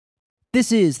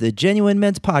This is the Genuine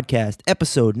Men's Podcast,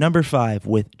 episode number 5,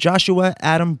 with Joshua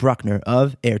Adam Bruckner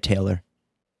of Airtailor.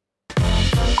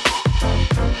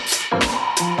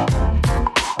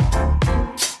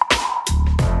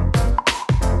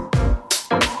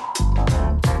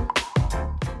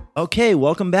 Okay,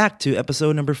 welcome back to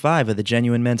episode number 5 of the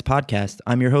Genuine Men's Podcast.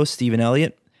 I'm your host, Stephen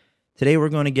Elliott. Today we're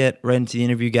going to get right into the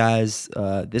interview, guys.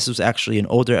 This was actually an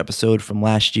older episode from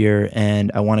last year,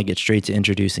 and I want to get straight to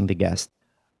introducing the guest.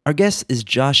 Our guest is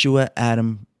Joshua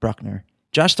Adam Bruckner.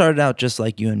 Josh started out just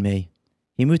like you and me.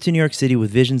 He moved to New York City with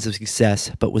visions of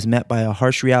success, but was met by a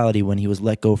harsh reality when he was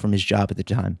let go from his job at the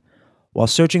time. While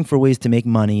searching for ways to make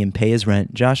money and pay his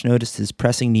rent, Josh noticed his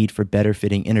pressing need for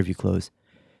better-fitting interview clothes.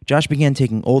 Josh began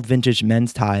taking old vintage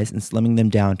men's ties and slimming them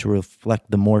down to reflect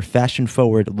the more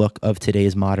fashion-forward look of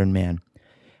today's modern man.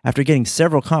 After getting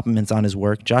several compliments on his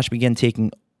work, Josh began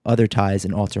taking other ties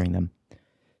and altering them.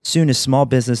 Soon, his small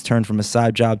business turned from a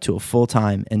side job to a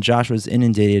full-time, and Josh was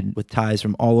inundated with ties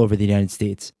from all over the United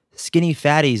States. Skinny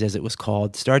Fatties, as it was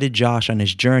called, started Josh on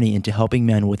his journey into helping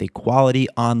men with a quality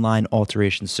online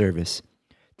alteration service.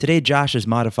 Today, Josh has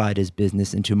modified his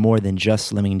business into more than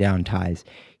just slimming down ties.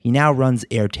 He now runs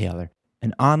Airtailor,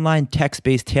 an online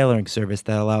text-based tailoring service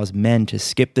that allows men to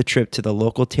skip the trip to the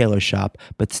local tailor shop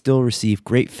but still receive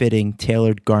great-fitting,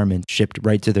 tailored garments shipped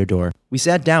right to their door. We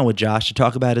sat down with Josh to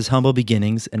talk about his humble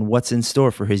beginnings and what's in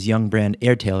store for his young brand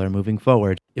Airtailor moving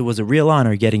forward. It was a real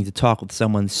honor getting to talk with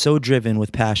someone so driven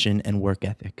with passion and work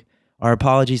ethic. Our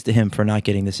apologies to him for not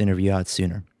getting this interview out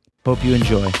sooner. Hope you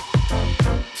enjoy.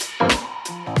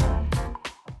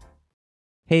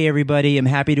 Hey everybody, I'm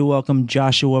happy to welcome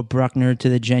Joshua Bruckner to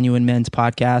the Genuine Men's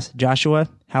Podcast. Joshua,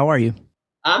 how are you?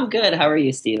 I'm good. How are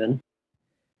you, Stephen?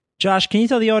 Josh, can you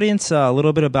tell the audience a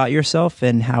little bit about yourself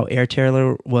and how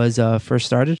Airtailor was first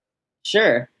started?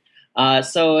 Sure.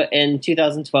 So in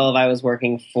 2012, I was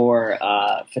working for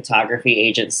a photography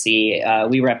agency.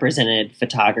 We represented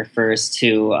photographers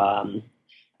to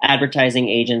advertising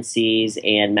agencies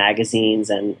and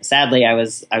magazines, and sadly, I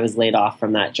was laid off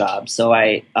from that job. So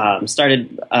I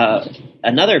started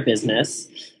another business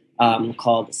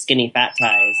called Skinny Fat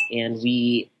Ties, and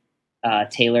we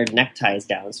tailored neckties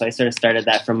down. So I sort of started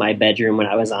that from my bedroom when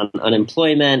I was on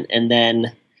unemployment, and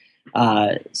then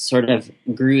sort of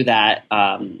grew that.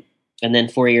 And then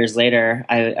 4 years later,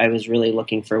 I was really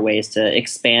looking for ways to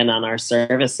expand on our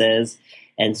services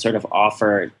and sort of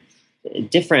offer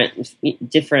different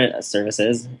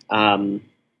services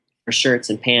for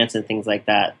shirts and pants and things like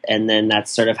that. And then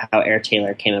that's sort of how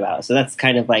Airtailor came about. So that's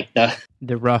kind of like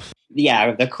the rough,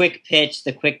 the quick pitch,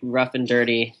 the quick rough and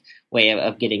dirty way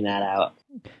of getting that out.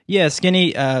 Yeah,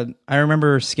 skinny. I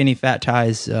remember skinny fat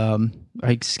ties,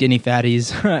 like skinny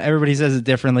fatties. Everybody says it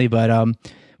differently, but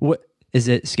what is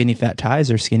it? Skinny fat ties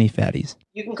or skinny fatties?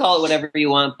 You can call it whatever you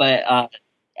want, but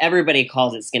everybody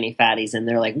calls it Skinny Fatties, and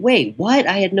they're like, wait, what?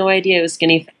 I had no idea it was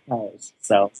Skinny Fatties.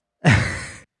 So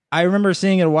I remember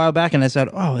seeing it a while back, and I said,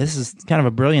 oh, this is kind of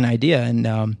a brilliant idea. And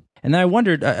then I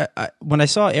wondered, when I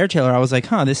saw Airtailor, I was like,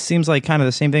 this seems like kind of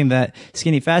the same thing that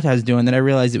Skinny Fat is doing. Then I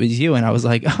realized it was you, and I was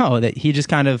like, that he just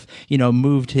kind of,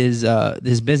 moved his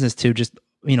business to just,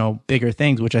 bigger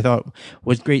things, which I thought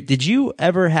was great. Did you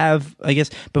ever have, I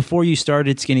guess, before you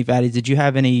started Skinny Fatties, did you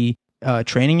have any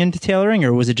training into tailoring,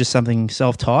 or was it just something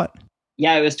self-taught?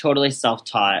 Yeah, it was totally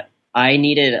self-taught. I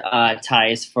needed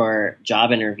ties for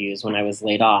job interviews when I was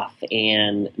laid off,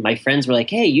 and my friends were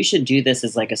like, hey, you should do this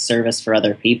as like a service for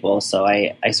other people. So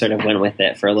I sort of went with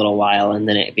it for a little while, and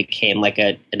then it became like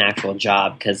an actual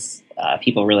job because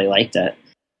people really liked it.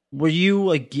 Were you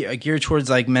like geared towards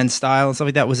like men's style and stuff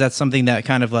like that? Was that something that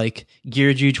kind of like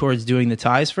geared you towards doing the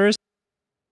ties first?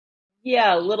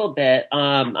 Yeah, a little bit.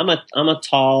 I'm a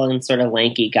tall and sort of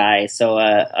lanky guy, so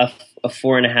a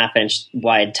 4.5 inch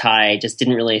wide tie just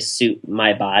didn't really suit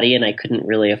my body, and I couldn't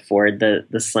really afford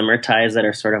the slimmer ties that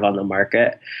are sort of on the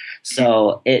market.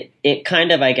 So it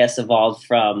kind of, I guess, evolved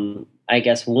from, I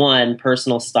guess, one,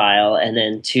 personal style, and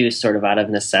then two, sort of out of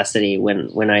necessity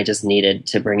when I just needed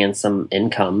to bring in some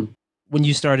income. When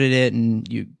you started it and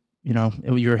you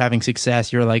were having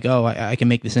success, you're like, oh, I can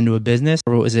make this into a business?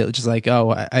 Or was it just like,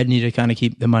 oh, I need to kind of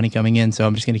keep the money coming in, so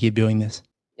I'm just going to keep doing this?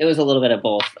 It was a little bit of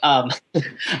both.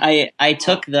 I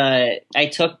took the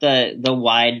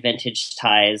wide vintage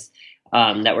ties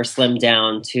that were slimmed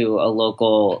down to a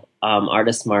local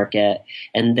artist market.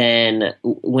 And then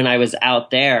when I was out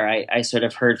there, I sort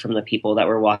of heard from the people that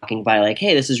were walking by like,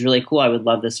 hey, this is really cool. I would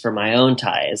love this for my own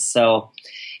ties. So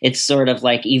it's sort of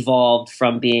like evolved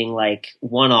from being like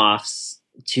one-offs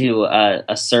to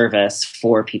a service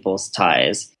for people's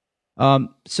ties.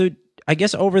 So I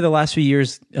guess over the last few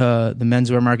years, the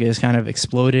menswear market has kind of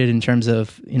exploded in terms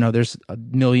of, there's a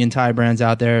million tie brands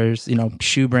out there. There's,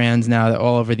 shoe brands now that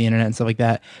all over the internet and stuff like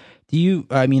that.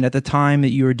 At the time that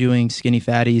you were doing Skinny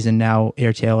Fatties and now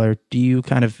Air Taylor, do you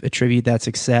kind of attribute that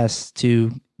success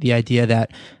to the idea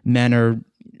that men are,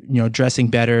 dressing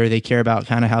better, they care about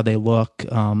kind of how they look?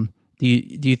 Do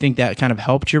you think that kind of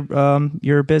helped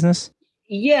your business?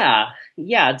 Yeah,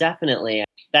 definitely.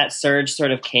 That surge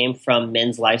sort of came from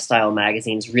men's lifestyle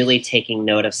magazines really taking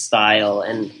note of style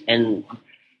and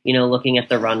looking at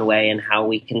the runway and how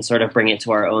we can sort of bring it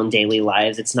to our own daily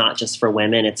lives. It's not just for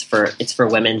women, it's for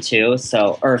women too.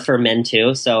 Or for men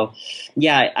too. So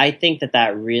yeah, I think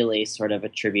that really sort of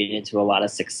attributed to a lot of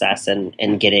success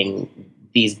and getting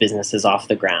these businesses off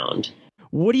the ground.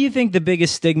 What do you think the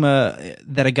biggest stigma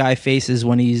that a guy faces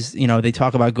when he's, they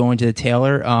talk about going to the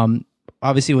tailor?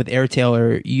 Obviously with Air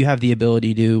Taylor, you have the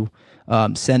ability to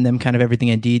send them kind of everything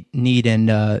they need,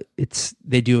 and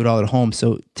they do it all at home.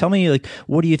 So tell me, like,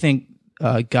 what do you think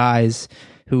guys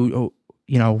who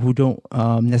don't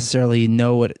necessarily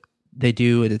know what they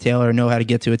do at a tailor, know how to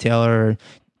get to a tailor,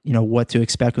 or what to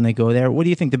expect when they go there? What do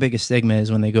you think the biggest stigma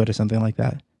is when they go to something like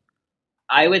that?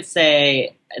 I would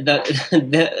say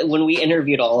when we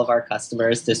interviewed all of our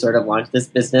customers to sort of launch this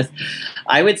business,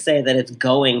 I would say that it's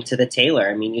going to the tailor.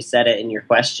 I mean, you said it in your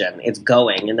question. It's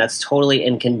going, and that's totally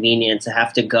inconvenient to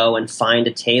have to go and find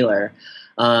a tailor.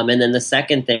 And then the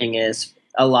second thing is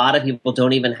a lot of people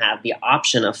don't even have the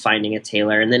option of finding a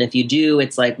tailor. And then if you do,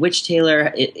 it's like, which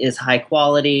tailor is high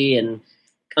quality and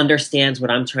understands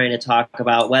what I'm trying to talk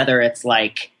about, whether it's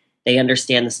like they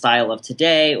understand the style of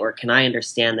today, or can I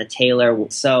understand the tailor?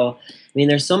 So, I mean,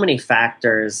 there's so many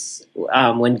factors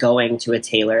when going to a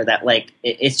tailor that, like,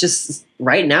 it's just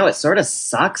right now it sort of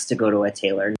sucks to go to a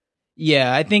tailor.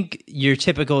 Yeah, I think your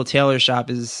typical tailor shop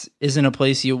isn't a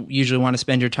place you usually want to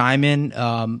spend your time in.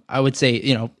 I would say,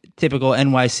 typical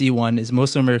NYC one is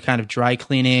most of them are kind of dry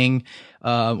cleaning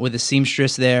with a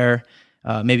seamstress there,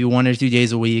 maybe 1 or 2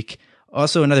 days a week.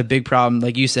 Also, another big problem,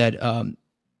 like you said,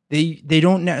 they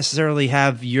don't necessarily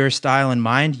have your style in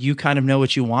mind. You kind of know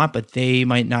what you want, but they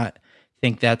might not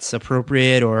think that's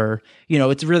appropriate, or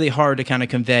it's really hard to kind of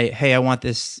convey, hey, I want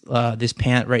this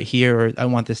pant right here, or I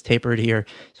want this tapered here.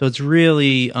 So it's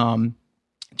really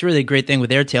a great thing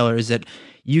with Air Taylor is that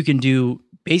you can do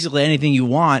basically anything you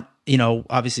want,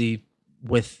 obviously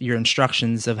with your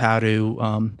instructions of how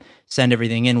to send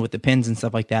everything in with the pins and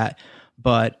stuff like that.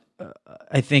 But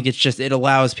I think it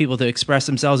allows people to express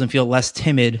themselves and feel less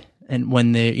timid, and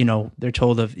when they're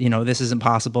told of this isn't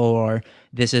possible or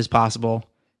this is possible,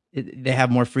 they have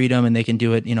more freedom and they can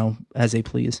do it as they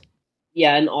please.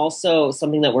 Yeah, and also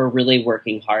something that we're really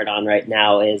working hard on right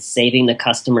now is saving the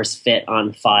customer's fit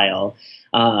on file.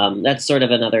 That's sort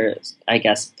of another, I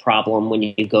guess, problem when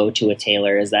you go to a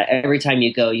tailor, is that every time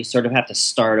you go, you sort of have to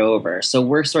start over. So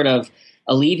we're sort of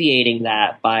alleviating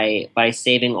that by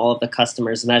saving all of the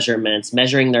customers' measurements,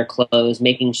 measuring their clothes,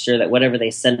 making sure that whatever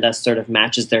they send us sort of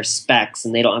matches their specs,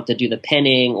 and they don't have to do the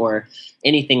pinning or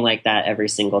anything like that every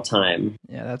single time.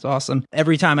 Yeah, that's awesome.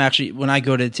 Every time, actually, when I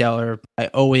go to the tailor, I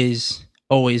always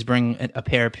bring a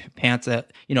pair of pants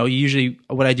that, usually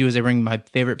what I do is I bring my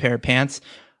favorite pair of pants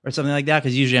or something like that,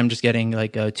 because usually I'm just getting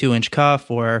like a 2-inch cuff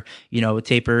or, a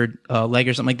tapered leg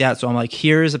or something like that. So I'm like,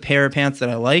 here's a pair of pants that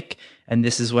I like, and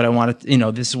this is what I want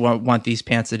to, this is what I want these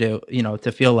pants to do,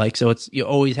 to feel like. So you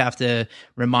always have to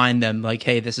remind them, like,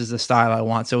 hey, this is the style I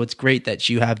want. So it's great that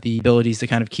you have the abilities to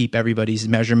kind of keep everybody's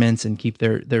measurements and keep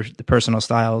their personal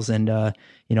styles and,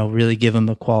 really give them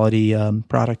a quality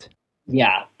product.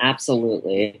 Yeah,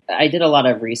 absolutely. I did a lot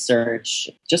of research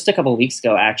just a couple of weeks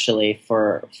ago, actually,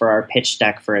 for our pitch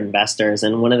deck for investors.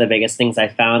 And one of the biggest things I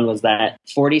found was that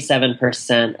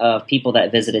 47% of people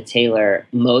that visit a tailor,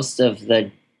 most of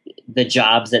the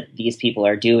jobs that these people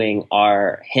are doing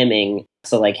are hemming.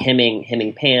 So like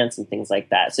hemming pants and things like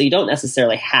that. So you don't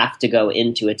necessarily have to go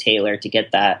into a tailor to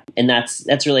get that. And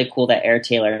that's really cool that Air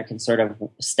Taylor can sort of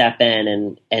step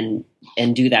in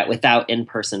and do that without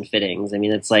in-person fittings. I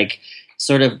mean, it's like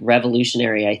sort of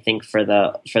revolutionary, I think, for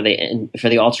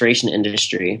the alteration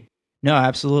industry. No,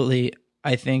 absolutely.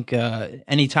 I think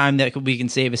any time that we can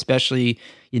save, especially,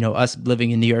 us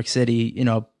living in New York City,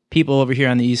 people over here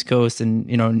on the East Coast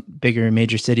and, bigger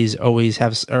major cities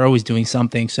are always doing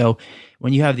something. So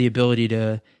when you have the ability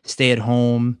to stay at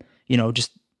home,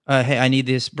 just, hey, I need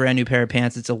this brand new pair of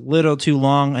pants. It's a little too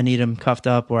long. I need them cuffed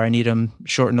up, or I need them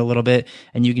shortened a little bit.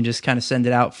 And you can just kind of send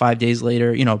it out 5 days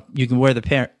later. You can wear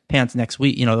the pants next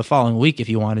week, the following week if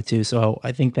you wanted to. So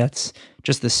I think that's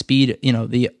just the speed,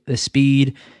 the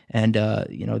speed and,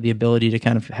 the ability to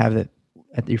kind of have it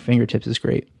at your fingertips is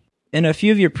great. in a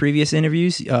few of your previous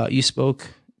interviews, you spoke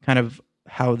kind of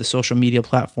how the social media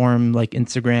platform like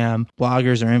Instagram,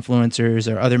 bloggers or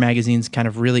influencers or other magazines kind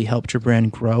of really helped your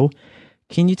brand grow.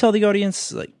 Can you tell the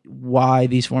audience like why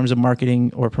these forms of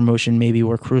marketing or promotion maybe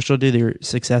were crucial to the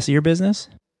success of your business?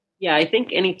 Yeah, I think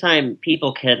anytime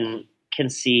people can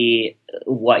see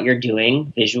what you're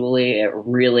doing visually, it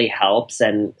really helps.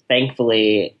 And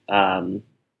thankfully,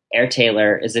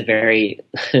 Airtailor is a very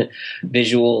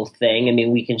visual thing. I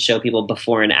mean, we can show people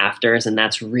before and afters, and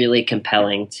that's really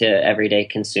compelling to everyday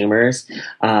consumers,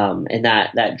 and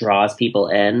that draws people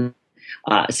in.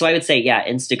 So I would say, yeah,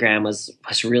 Instagram was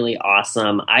really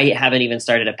awesome. I haven't even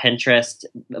started a Pinterest,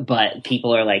 but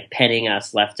people are like penning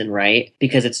us left and right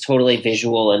because it's totally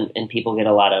visual, and people get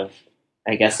a lot of,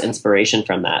 I guess, inspiration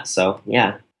from that. So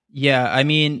yeah. Yeah, I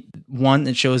mean, one,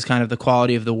 it shows kind of the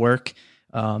quality of the work.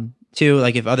 Two,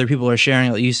 like if other people are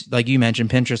sharing, like you mentioned,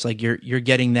 Pinterest, like you're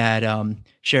getting that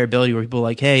shareability where people are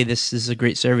like, hey, this is a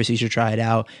great service, you should try it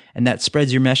out, and that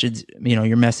spreads your message,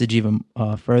 your message even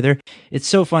further. It's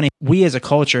so funny. We as a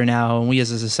culture now, and we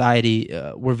as a society,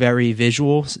 we're very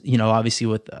visual. Obviously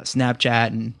with Snapchat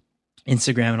and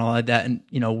Instagram and all of that, and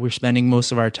we're spending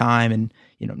most of our time, and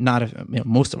not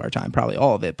most of our time, probably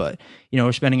all of it, but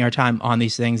we're spending our time on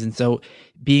these things, and so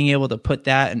being able to put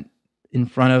that in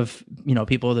front of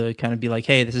people to kind of be like,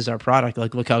 hey, this is our product,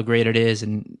 like look how great it is,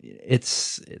 and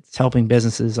it's helping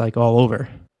businesses like all over.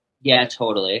 Yeah,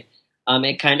 totally.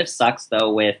 It kind of sucks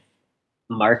though with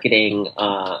marketing,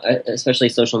 especially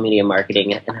social media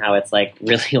marketing, and how it's like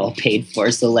really all paid for.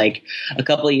 So like a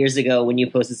couple of years ago when you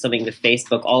posted something to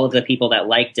Facebook, all of the people that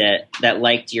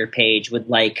liked your page would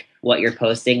like what you're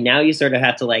posting. Now you sort of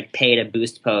have to like pay to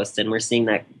boost posts, and we're seeing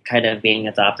that kind of being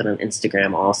adopted on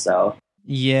Instagram also.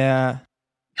 Yeah.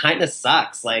 Kind of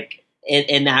sucks, like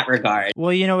in that regard.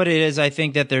 Well, you know what it is? I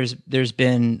think that there's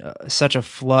been such a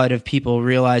flood of people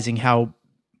realizing how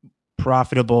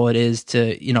profitable it is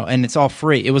to, and it's all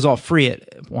free. It was all free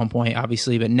at one point,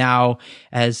 obviously, but now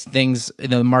as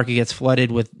the market gets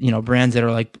flooded with, brands that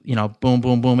are like, boom,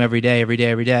 boom, boom, every day,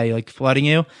 like flooding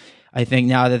you. I think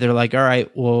now that they're like, all right,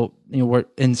 well,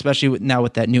 and especially now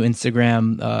with that new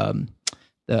Instagram,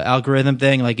 the algorithm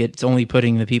thing, like it's only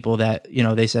putting the people that,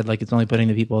 they said like it's only putting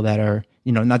the people that are,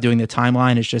 not doing the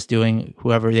timeline. It's just doing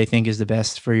whoever they think is the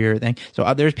best for your thing.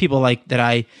 So there's people like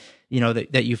that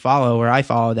that you follow or I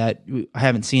follow that I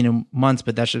haven't seen in months,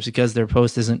 but that's just because their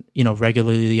post isn't,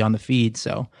 regularly on the feed.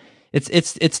 So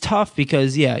it's tough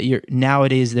because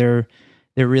nowadays they're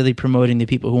really promoting the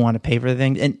people who want to pay for the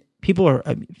thing, and people are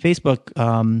Facebook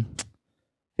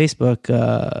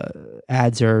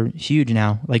ads are huge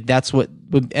now. Like that's what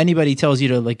anybody tells you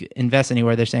to like invest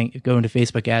anywhere, they're saying go into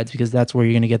Facebook ads because that's where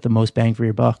you're going to get the most bang for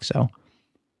your buck. So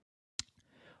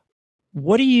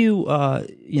what do you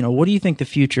think the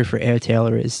future for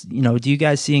Airtailor is? Do you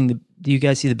guys see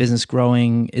the business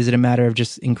growing? Is it a matter of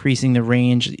just increasing the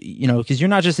range? Because you're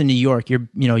not just in New York,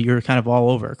 you're kind of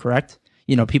all over, correct?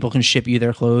 People can ship you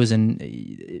their clothes,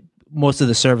 and most of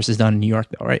the service is done in New York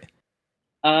though, right?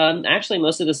 Actually,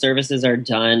 most of the services are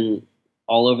done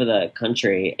all over the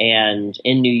country, and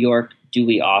in New York, do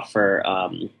we offer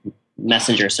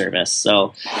messenger service?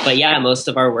 So, but yeah, most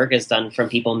of our work is done from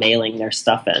people mailing their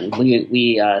stuff in.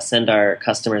 We send our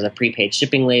customers a prepaid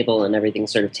shipping label, and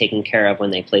everything's sort of taken care of when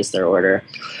they place their order.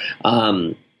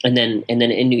 And then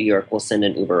in New York, we'll send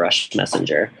an Uber Rush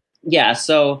messenger. Yeah,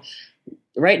 so.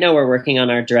 Right now, we're working on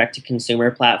our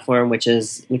direct-to-consumer platform, which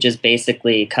is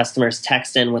basically customers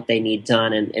text in what they need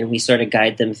done, and we sort of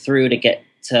guide them through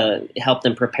to help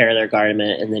them prepare their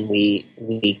garment, and then we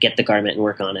get the garment and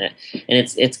work on it. And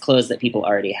it's clothes that people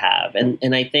already have.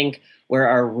 And I think where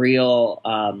our real,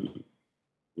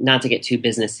 not to get too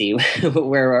businessy,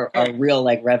 where our real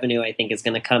like revenue I think is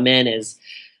going to come in is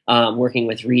working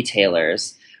with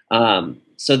retailers.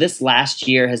 So this last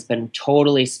year has been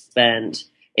totally spent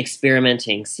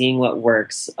experimenting, seeing what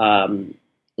works,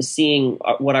 seeing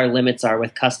what our limits are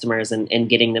with customers, and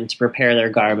getting them to prepare their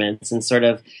garments, and sort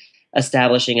of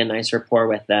establishing a nice rapport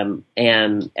with them.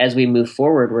 And as we move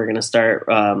forward, we're going to start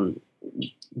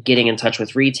getting in touch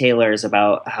with retailers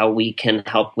about how we can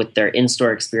help with their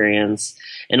in-store experience,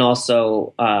 and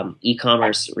also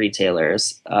e-commerce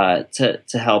retailers to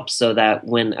help, so that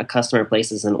when a customer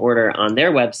places an order on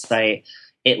their website,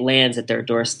 it lands at their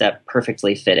doorstep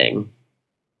perfectly fitting.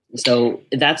 So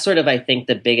that's sort of, I think,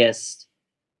 the biggest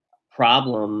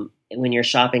problem when you're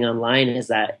shopping online is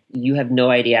that you have no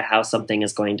idea how something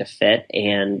is going to fit.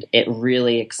 And it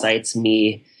really excites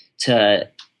me to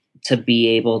be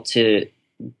able to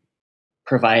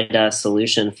provide a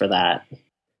solution for that.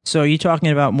 So are you talking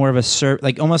about more of a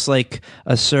like almost like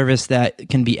a service that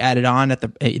can be added on at the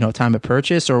time of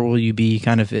purchase, or will you be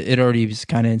kind of it already was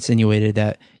kind of insinuated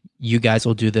that you guys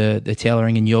will do the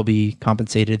tailoring and you'll be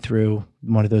compensated through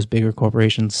one of those bigger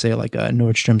corporations, say like a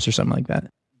Nordstrom's or something like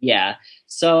that? Yeah.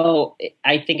 So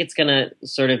I think it's going to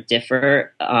sort of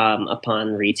differ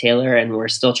upon retailer, and we're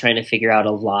still trying to figure out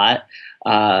a lot.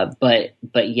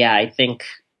 But yeah, I think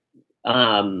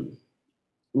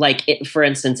like for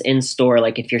instance, in store,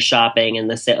 like if you're shopping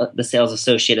and the sales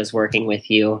associate is working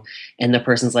with you, and the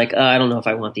person's like, "Oh, I don't know if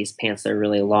I want these pants; they're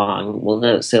really long." Well,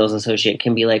 the sales associate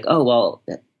can be like, "Oh, well,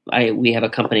 we have a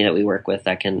company that we work with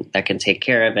that can take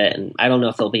care of it." And I don't know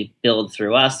if they'll be billed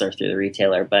through us or through the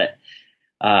retailer, but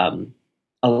um,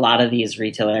 a lot of these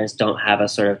retailers don't have a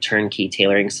sort of turnkey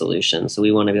tailoring solution. So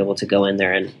we want to be able to go in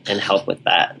there and help with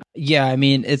that. Yeah, I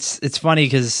mean it's funny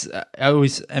because I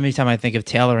always every time I think of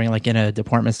tailoring, like in a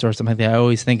department store or something like that, I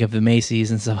always think of the Macy's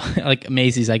and stuff like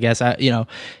Macy's. I guess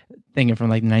thinking from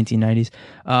like the 1990s.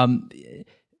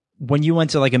 When you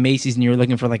went to like a Macy's and you were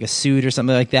looking for like a suit or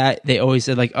something like that, they always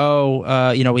said like,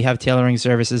 oh, we have tailoring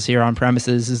services here on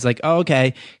premises. It's like, oh,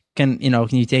 okay. Can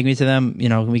you take me to them?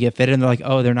 Can we get fitted? And they're like,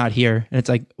 oh, they're not here. And it's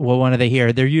like, well, when are they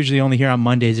here? They're usually only here on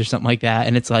Mondays or something like that.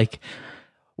 And it's like,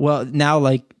 well, now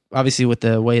like obviously with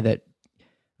the way that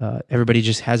everybody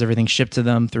just has everything shipped to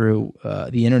them through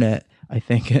the internet, I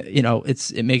think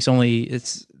it makes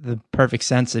it's the perfect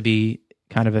sense to be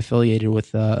kind of affiliated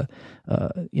with a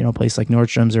place like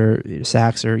Nordstrom's or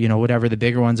Saks or whatever the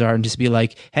bigger ones are, and just be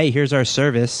like, hey, here's our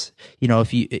service.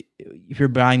 If you're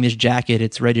buying this jacket,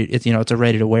 it's ready. It's it's a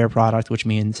ready to wear product, which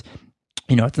means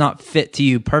it's not fit to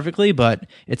you perfectly, but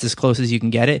it's as close as you can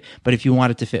get it. But if you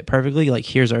want it to fit perfectly, like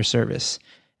here's our service.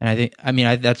 And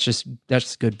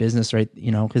that's good business, right?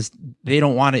 Because they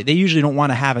don't want it. They usually don't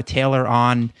want to have a tailor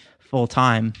on full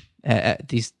time at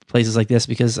these places like this,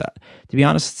 because to be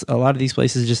honest, a lot of these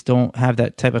places just don't have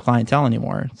that type of clientele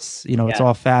anymore. It's it's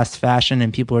all fast fashion,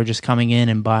 and people are just coming in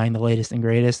and buying the latest and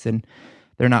greatest, and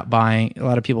they're not buying. A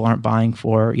lot of people aren't buying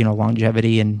for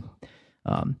longevity, and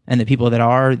the people that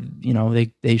are,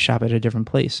 they shop at a different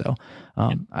place. So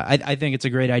I think it's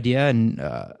a great idea, and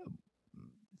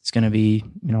it's going to be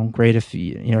great if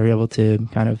you're able to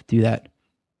kind of do that.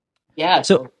 Yeah.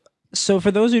 So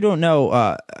for those who don't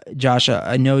know, Josh,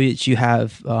 I know that you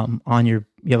have you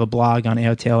have a blog on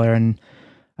A.O. Taylor, and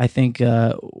I think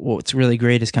what's really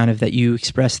great is kind of that you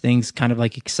express things kind of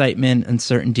like excitement,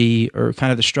 uncertainty, or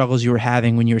kind of the struggles you were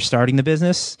having when you were starting the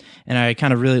business. And I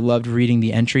kind of really loved reading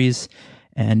the entries,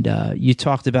 and you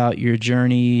talked about your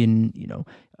journey and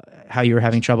how you were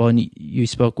having trouble, and you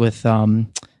spoke with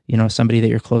somebody that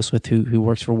you're close with who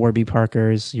works for Warby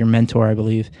Parker, is your mentor, I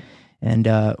believe. And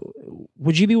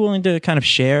would you be willing to kind of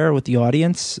share with the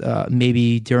audience,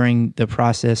 maybe during the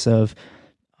process of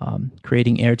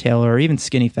creating Air Taylor or even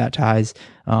Skinny Fat Ties,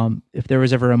 if there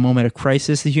was ever a moment of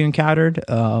crisis that you encountered,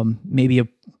 maybe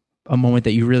a moment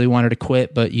that you really wanted to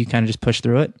quit, but you kind of just pushed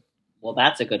through it? Well,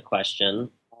 that's a good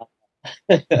question.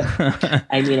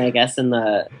 I mean, I guess in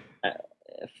the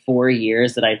 4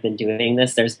 years that I've been doing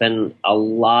this, there's been a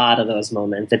lot of those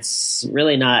moments. It's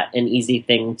really not an easy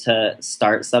thing to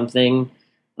start something.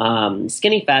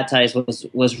 Skinny Fat Ties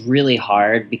was really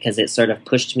hard because it sort of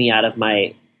pushed me out of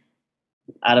my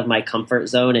comfort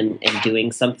zone and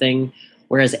doing something.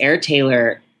 Whereas Air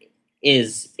Taylor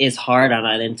is hard on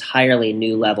an entirely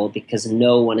new level because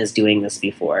no one is doing this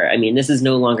before. I mean, this is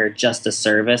no longer just a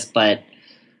service, but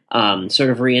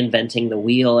sort of reinventing the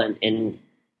wheel and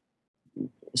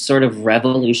sort of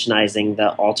revolutionizing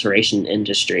the alteration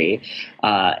industry,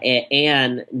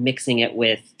 and mixing it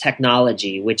with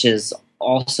technology, which is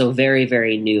also very,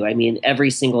 very new. I mean, every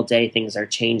single day things are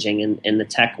changing in the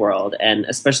tech world, and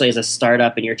especially as a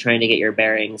startup and you're trying to get your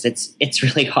bearings, it's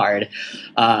really hard.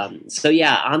 So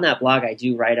yeah, on that blog, I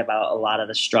do write about a lot of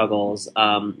the struggles.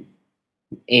 And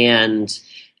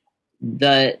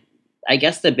I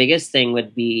guess the biggest thing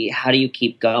would be, how do you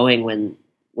keep going when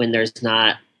there's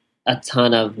not a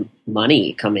ton of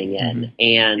money coming in? Mm-hmm.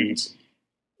 And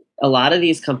a lot of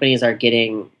these companies are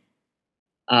getting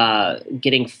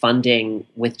funding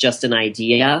with just an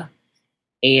idea.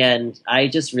 And I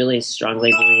just really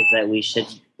strongly believe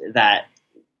that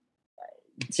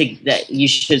you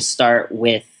should start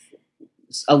with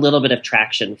a little bit of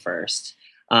traction first.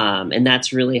 And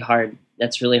that's really hard.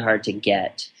 That's really hard to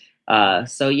get.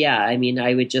 So yeah, I mean,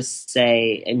 I would just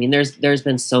say, I mean, there's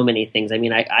been so many things. I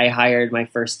mean, I hired my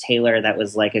first tailor that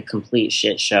was like a complete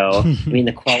shit show. I mean,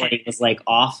 the quality was like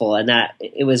awful, and that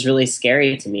it was really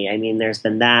scary to me. I mean, there's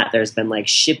been like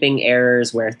shipping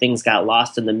errors where things got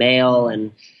lost in the mail,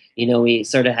 and we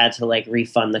sort of had to like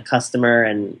refund the customer,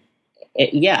 and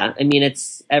Yeah, I mean,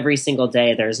 it's every single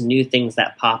day there's new things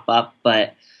that pop up,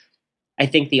 but I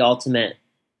think the ultimate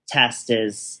test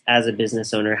is, as a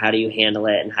business owner, how do you handle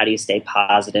it and how do you stay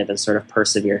positive and sort of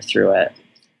persevere through it?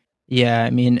 Yeah, I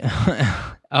mean,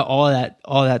 all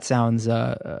that sounds,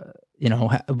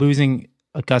 losing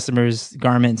a customer's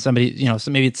garment, somebody,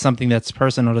 so maybe it's something that's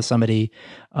personal to somebody.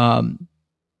 I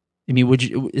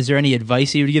mean, is there any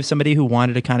advice you would give somebody who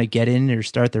wanted to kind of get in or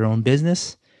start their own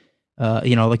business?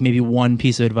 Like maybe one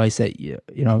piece of advice that,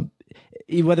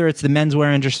 whether it's the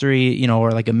menswear industry,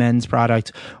 or like a men's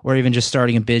product, or even just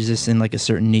starting a business in like a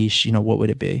certain niche, what would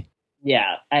it be?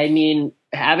 Yeah. I mean,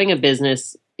 having a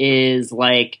business is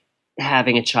like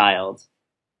having a child.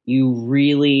 You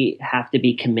really have to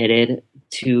be committed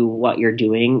to what you're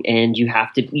doing, and you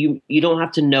don't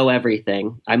have to know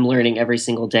everything. I'm learning every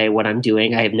single day what I'm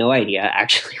doing. I have no idea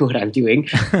actually what I'm doing.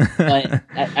 But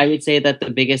I would say that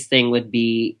the biggest thing would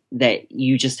be that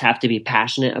you just have to be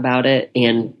passionate about it,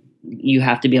 and you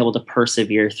have to be able to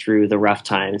persevere through the rough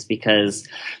times, because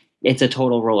it's a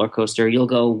total roller coaster. You'll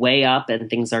go way up and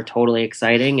things are totally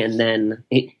exciting, and then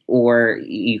or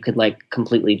you could like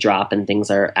completely drop and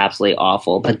things are absolutely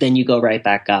awful, but then you go right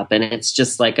back up, and it's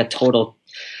just like a total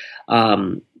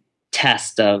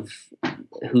test of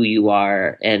who you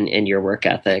are and your work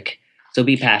ethic. So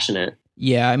be passionate.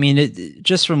 Yeah, I mean,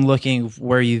 just from looking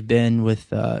where you've been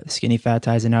with Skinny Fat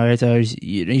Ties and now Air Tailors,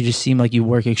 you just seem like you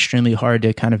work extremely hard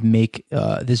to kind of make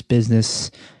this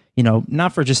business,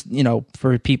 not for just,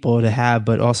 for people to have,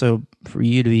 but also for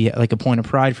you to be like a point of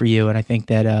pride for you. And I think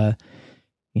that,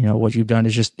 what you've done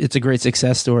is it's a great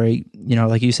success story.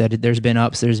 Like you said, there's been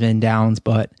ups, there's been downs,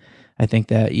 but I think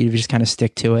that you just kind of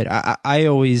stick to it. I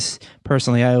always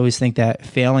think that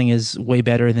failing is way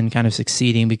better than kind of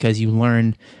succeeding, because you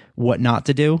learn what not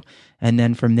to do. And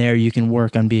then from there you can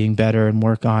work on being better and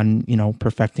work on,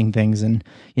 perfecting things. And,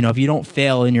 if you don't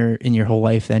fail in your whole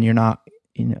life, then you're not,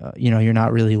 you're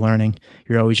not really learning.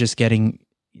 You're always just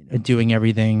doing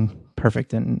everything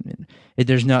perfect, and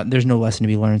there's no lesson to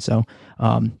be learned. So,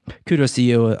 kudos to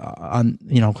you on,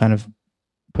 kind of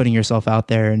putting yourself out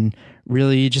there and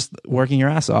really just working your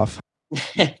ass off.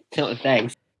 No,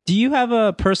 thanks. Do you have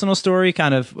a personal story,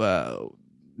 kind of,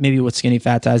 maybe with Skinny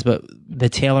Fat Ties, but the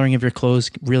tailoring of your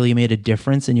clothes really made a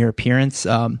difference in your appearance?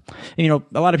 A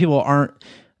lot of people aren't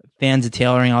fans of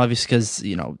tailoring, obviously, because,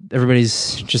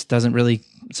 everybody's just doesn't really,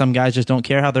 some guys just don't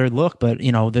care how they look, but,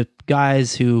 the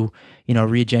guys who,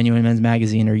 read Genuine Men's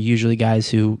Magazine are usually guys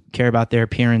who care about their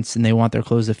appearance and they want their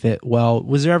clothes to fit well.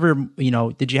 Was there ever,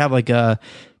 did you have like a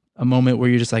moment where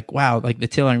you're just like, wow, like the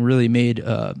tailoring really made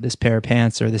this pair of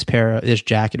pants or this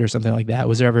jacket or something like that?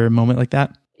 Was there ever a moment like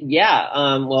that?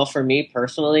 Yeah. Well, for me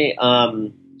personally,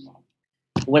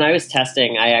 when I was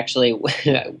testing, I actually,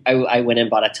 I went and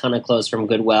bought a ton of clothes from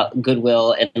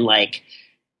Goodwill and like,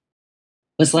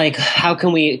 was like, how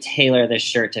can we tailor this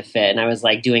shirt to fit? And I was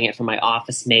like doing it for my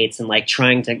office mates and like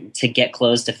trying to get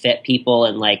clothes to fit people,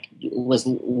 and like was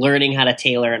learning how to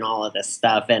tailor and all of this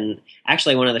stuff. And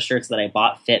actually one of the shirts that I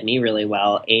bought fit me really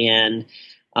well. And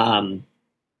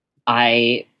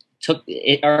I took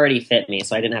it already fit me,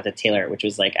 so I didn't have to tailor it, which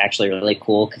was like actually really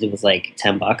cool, because it was like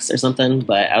 $10 or something.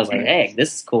 But I was like, hey,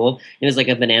 this is cool. It was like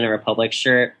a Banana Republic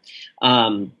shirt.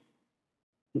 And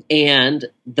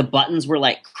the buttons were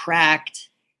like cracked,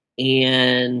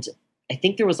 and I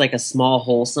think there was like a small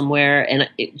hole somewhere, and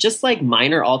just like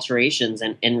minor alterations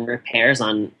and repairs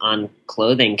on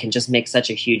clothing can just make such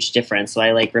a huge difference. So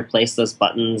I like replaced those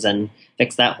buttons and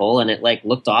fixed that hole, and it like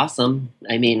looked awesome.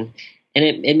 I mean, and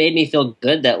it made me feel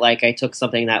good that like I took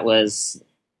something that was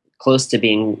close to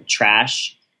being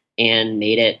trash and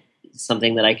made it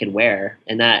something that I could wear.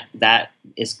 And that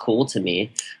is cool to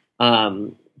me.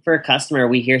 For a customer,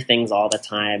 we hear things all the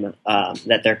time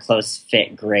that their clothes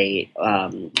fit great.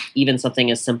 Even something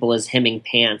as simple as hemming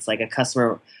pants. Like a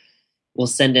customer will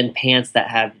send in pants that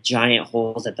have giant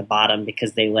holes at the bottom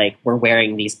because they like were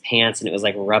wearing these pants and it was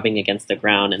like rubbing against the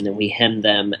ground, and then we hem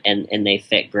them and they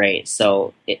fit great.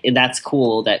 So that's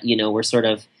cool that, we're sort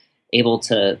of able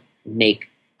to make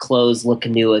clothes look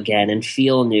new again and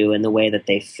feel new in the way that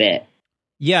they fit.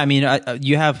 Yeah, I mean,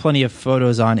 you have plenty of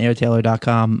photos on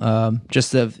airtailor.com,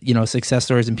 just of, success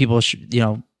stories, and people,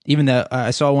 even I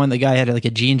saw one, the guy had like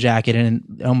a jean jacket and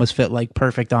it almost fit like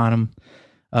perfect on him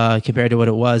compared to what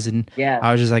it was. And yeah,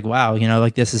 I was just like, wow,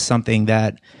 like this is something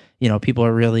that, people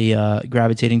are really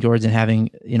gravitating towards and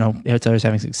having, airtailors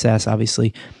having success,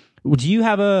 obviously. Do you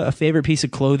have a favorite piece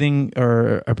of clothing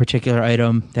or a particular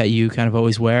item that you kind of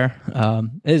always wear?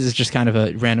 This is just kind of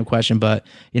a random question, but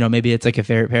maybe it's like a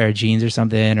favorite pair of jeans or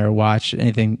something, or a watch,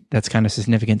 anything that's kind of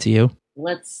significant to you.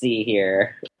 Let's see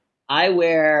here. I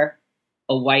wear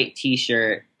a white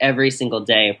t-shirt every single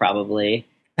day, probably.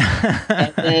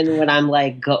 And then when I'm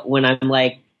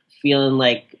like feeling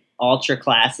like ultra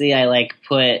classy, I like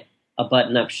put a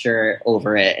button-up shirt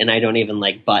over it, and I don't even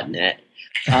like button it.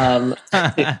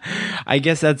 I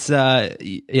guess that's I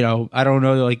don't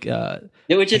know, like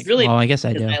which is really, well, I guess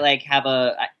I do.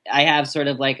 I have sort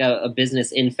of like a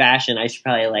business in fashion. I should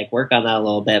probably like work on that a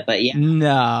little bit, but yeah.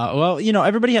 No, well,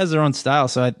 everybody has their own style,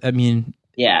 so I mean,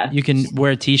 yeah, you can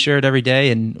wear a t-shirt every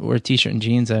day and wear a t-shirt and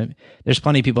jeans. There's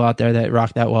plenty of people out there that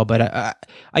rock that well, but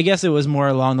I guess it was more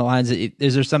along the lines of,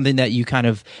 is there something that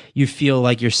you feel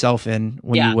like yourself in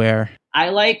when you wear? I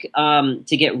like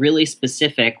to get really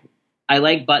specific. I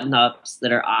like button-ups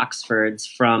that are Oxfords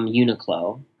from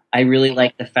Uniqlo. I really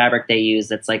like the fabric they use.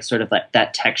 That's like sort of like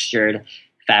that textured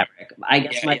fabric. I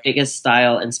guess my biggest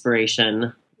style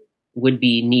inspiration would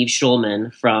be Neve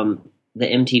Schulman from the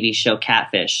MTV show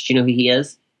Catfish. Do you know who he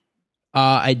is?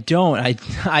 I don't.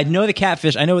 I know the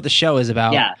Catfish. I know what the show is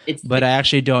about. Yeah, but I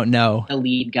actually don't know the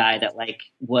lead guy that like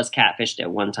was catfished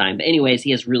at one time. But anyways,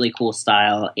 he has really cool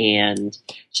style and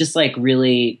just like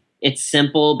really, it's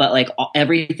simple, but like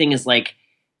everything is like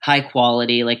high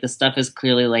quality. Like the stuff is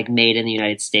clearly like made in the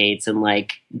United States, and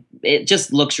like it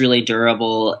just looks really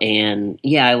durable. And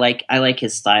yeah, I like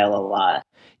his style a lot.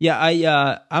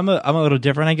 Yeah, I'm a little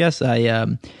different, I guess.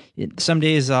 Some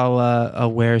days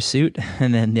I'll wear a suit,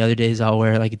 and then the other days I'll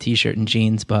wear like a t-shirt and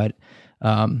jeans. But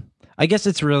I guess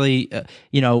it's really,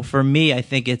 for me, I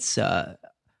think it's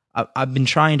I've been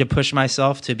trying to push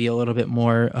myself to be a little bit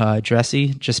more dressy,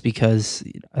 just because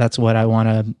that's what I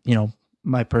want to,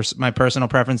 my personal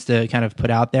preference to kind of put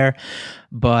out there.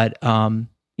 But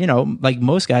like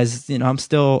most guys, I'm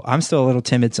still a little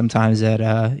timid sometimes that,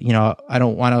 I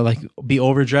don't want to like be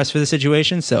overdressed for the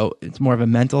situation. So it's more of a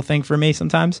mental thing for me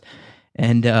sometimes.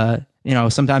 And,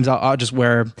 sometimes I'll just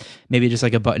wear maybe just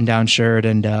like a button down shirt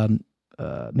and,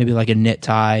 maybe like a knit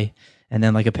tie, and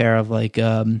then like a pair of like,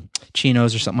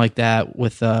 chinos or something like that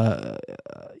with,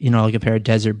 like a pair of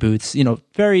desert boots,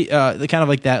 very, kind of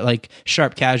like that, like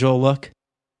sharp casual look.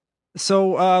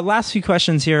 So last few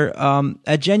questions here.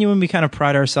 At Genuine, we kind of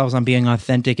pride ourselves on being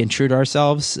authentic and true to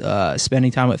ourselves,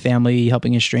 spending time with family,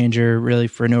 helping a stranger really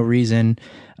for no reason,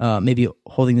 maybe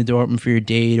holding the door open for your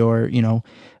date, or,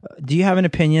 do you have an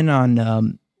opinion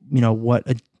on, what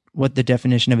the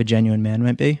definition of a genuine man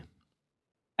might be?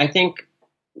 I think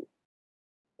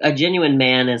a genuine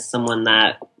man is someone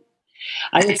that,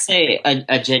 I would say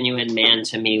a genuine man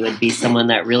to me would be someone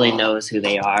that really knows who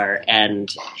they are,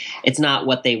 and it's not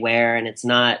what they wear, and it's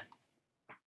not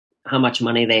how much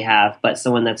money they have, but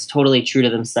someone that's totally true to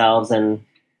themselves and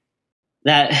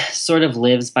that sort of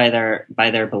lives by their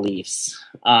beliefs.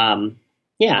 I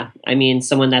mean,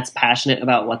 someone that's passionate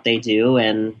about what they do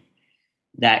and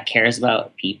that cares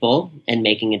about people and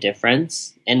making a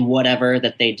difference and whatever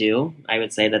that they do. I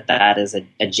would say that is a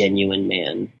genuine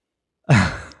man.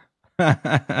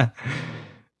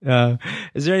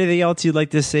 Is there anything else you'd like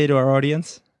to say to our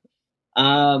audience?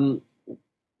 I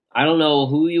don't know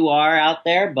who you are out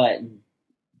there, but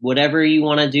whatever you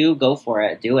want to do, go for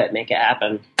it. Do it. Make it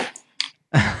happen.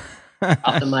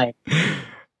 Off the mic.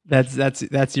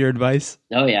 That's your advice?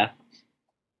 Oh, yeah.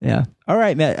 Yeah. All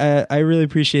right, Matt. I really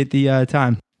appreciate the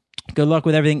time. Good luck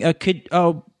with everything. Could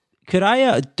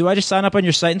I? Do I just sign up on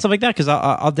your site and stuff like that? Because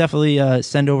I'll definitely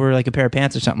send over like a pair of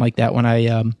pants or something like that when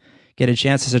I get a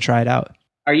chance to try it out.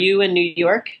 Are you in New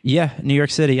York? Yeah, New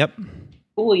York City. Yep.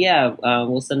 Cool. Yeah,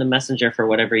 we'll send a messenger for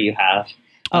whatever you have.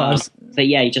 But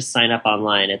yeah, you just sign up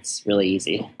online. It's really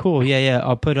easy. Cool. Yeah.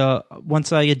 I'll put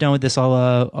once I get done with this,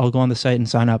 I'll go on the site and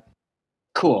sign up.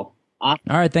 Cool.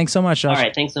 Awesome. All right. Thanks so much, Josh. All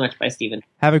right. Thanks so much. Bye, Stephen.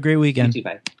 Have a great weekend. You too.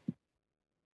 Bye.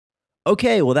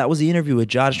 Okay, well, that was the interview with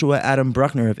Joshua Adam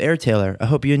Bruckner of Airtailor. I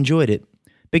hope you enjoyed it.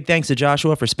 Big thanks to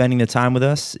Joshua for spending the time with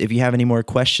us. If you have any more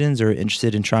questions or are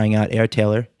interested in trying out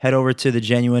Airtailor, head over to the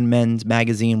Genuine Men's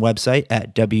Magazine website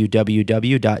at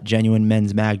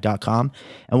www.genuinemensmag.com,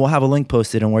 and we'll have a link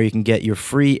posted on where you can get your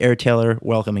free Airtailor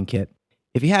welcoming kit.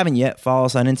 If you haven't yet, follow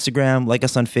us on Instagram, like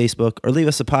us on Facebook, or leave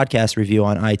us a podcast review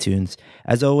on iTunes.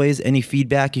 As always, any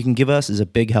feedback you can give us is a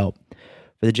big help.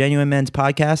 For the Genuine Men's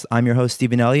Podcast, I'm your host,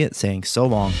 Stephen Elliott, saying so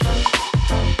long.